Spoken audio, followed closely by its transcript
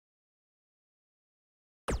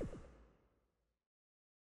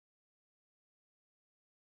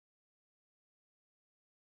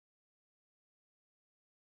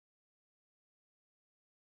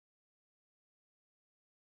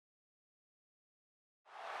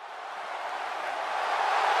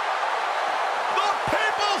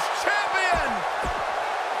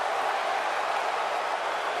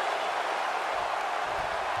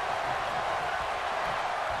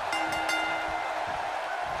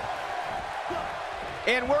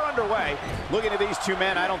And we're underway. Looking at these two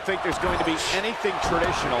men, I don't think there's going to be anything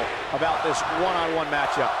traditional about this one-on-one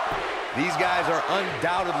matchup. These guys are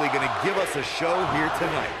undoubtedly going to give us a show here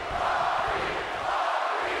tonight.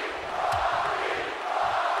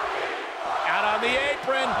 Out on the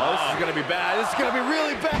apron. Oh, this is going to be bad. This is going to be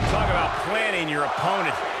really bad. Talk about planning your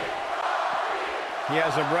opponent. He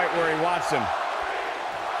has him right where he wants him.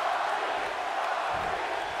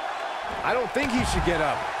 I don't think he should get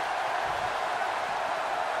up.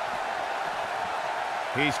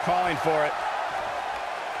 He's calling for it.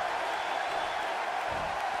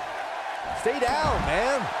 Stay down,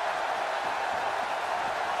 man.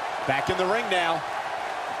 Back in the ring now.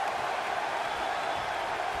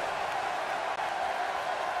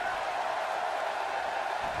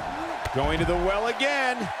 Going to the well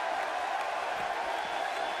again.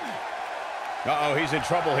 Uh-oh, he's in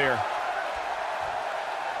trouble here.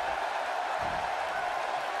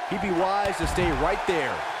 He'd be wise to stay right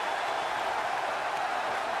there.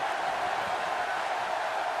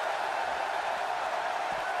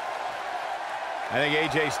 I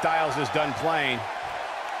think AJ Styles is done playing.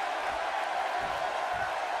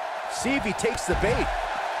 See if he takes the bait.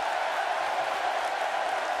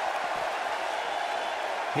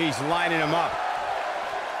 He's lining him up.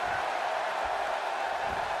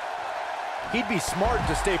 He'd be smart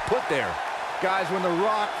to stay put there. Guys, when The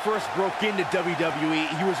Rock first broke into WWE,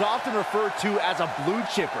 he was often referred to as a blue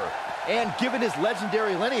chipper. And given his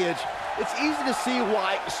legendary lineage, it's easy to see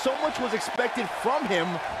why so much was expected from him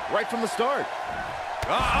right from the start.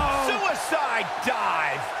 Uh-oh! Suicide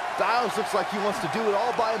dive! Styles looks like he wants to do it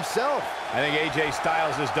all by himself. I think AJ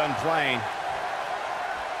Styles is done playing.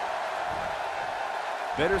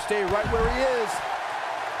 Better stay right where he is.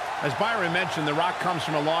 As Byron mentioned, The Rock comes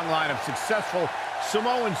from a long line of successful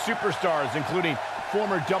Samoan superstars, including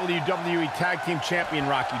former WWE Tag Team Champion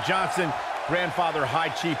Rocky Johnson, grandfather High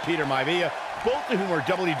Chief Peter Maivia, both of whom are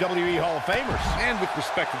WWE Hall of Famers. And with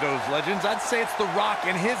respect to those legends, I'd say it's The Rock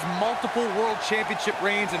and his multiple World Championship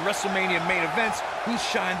reigns and WrestleMania main events who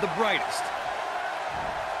shine the brightest.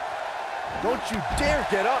 Don't you dare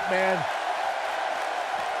get up, man.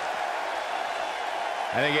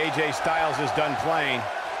 I think AJ Styles is done playing.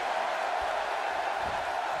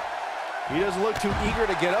 He doesn't look too eager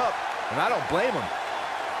to get up, and I don't blame him.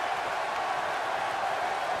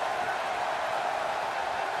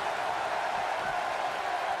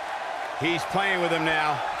 He's playing with him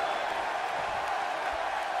now.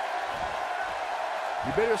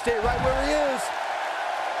 You better stay right where he is.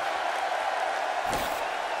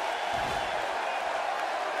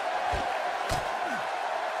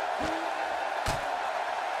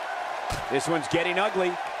 This one's getting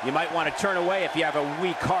ugly. You might want to turn away if you have a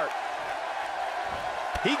weak heart.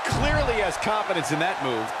 He clearly has confidence in that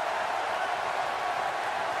move.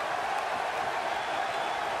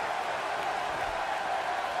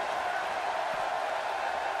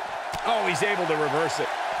 Oh, he's able to reverse it.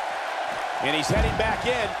 And he's heading back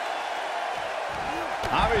in.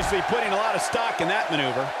 Obviously putting a lot of stock in that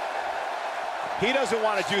maneuver. He doesn't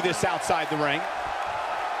want to do this outside the ring.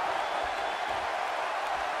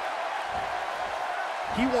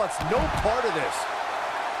 He wants no part of this.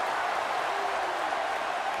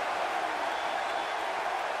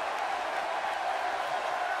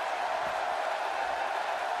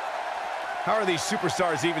 How are these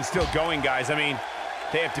superstars even still going, guys? I mean,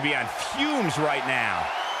 they have to be on fumes right now.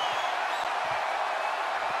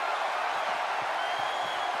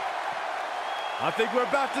 I think we're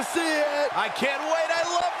about to see it. I can't wait. I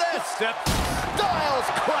love this. Styles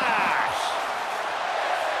clash.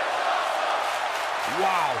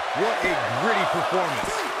 Wow, what a gritty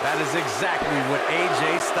performance. That is exactly what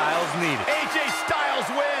AJ Styles needed. AJ Styles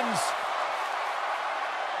wins.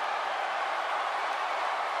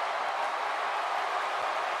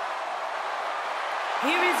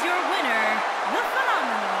 Here is your winner, the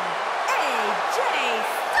phenomenal AJ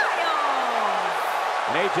Styles.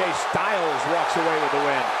 And AJ Styles walks away with the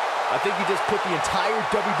win. I think he just put the entire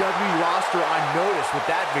WWE roster on notice with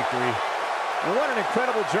that victory. And what an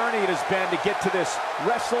incredible journey it has been to get to this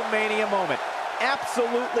WrestleMania moment.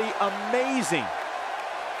 Absolutely amazing.